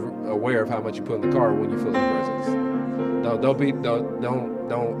you're aware of how much you put in the car when you feel the presence.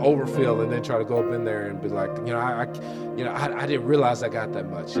 Don't overfill and then try to go up in there and be like, I didn't realize I got that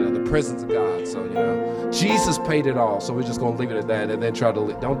much. The presence of God. So Jesus paid it all. So we're just gonna leave it at that and then try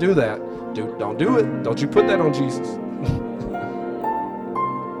to don't do that. Don't do it. Don't you put that on Jesus.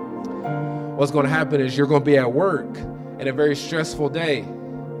 What's gonna happen is you're gonna be at work in a very stressful day,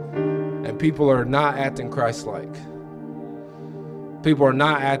 and people are not acting Christ-like. People are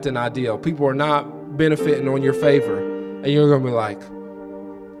not acting ideal. People are not benefiting on your favor. And you're going to be like,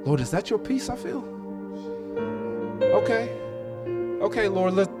 Lord, is that your peace I feel? Okay,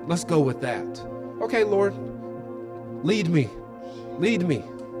 Lord, let's go with that. Okay, Lord, lead me.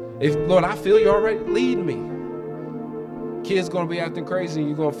 If, Lord, I feel you already, lead me. Kids going to be acting crazy.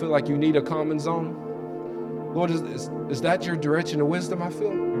 You're going to feel like you need a common zone. Lord, is that your direction of wisdom I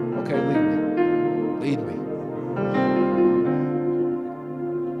feel? Okay, lead me.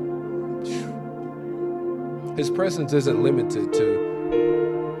 His presence isn't limited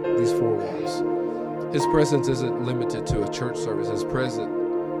to these four walls. His presence isn't limited to a church service. His presence,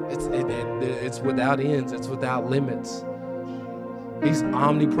 it's without ends. It's without limits. He's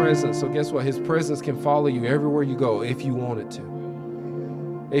omnipresent. So guess what? His presence can follow you everywhere you go if you want it to.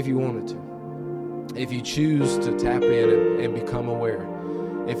 If you wanted to. If you choose to tap in and become aware.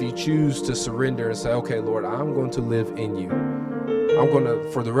 If you choose to surrender and say, okay, Lord, I'm going to live in you.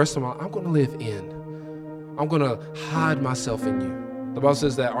 For the rest of I'm going to live in. I'm going to hide myself in you. The Bible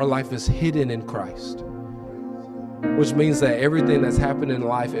says that our life is hidden in Christ, which means that everything that's happened in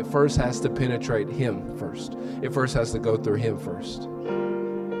life, it first has to penetrate him first. It first has to go through him first.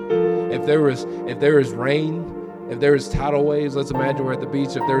 If there is rain, if there is tidal waves, let's imagine we're at the beach.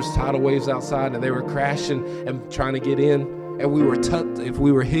 If there's tidal waves outside and they were crashing and trying to get in, and if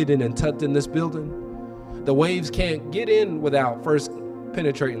we were hidden and tucked in this building, the waves can't get in without first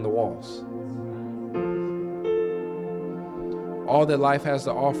penetrating the walls. All that life has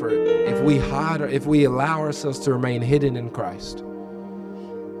to offer, if we allow ourselves to remain hidden in Christ,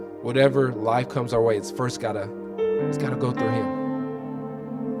 whatever life comes our way, it's gotta go through him.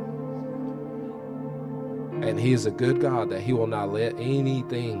 And he is a good God that he will not let any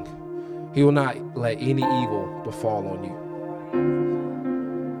evil befall on you.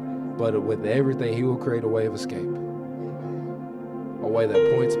 But with everything, he will create a way of escape, a way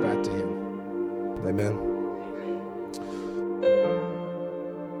that points back to him. Amen.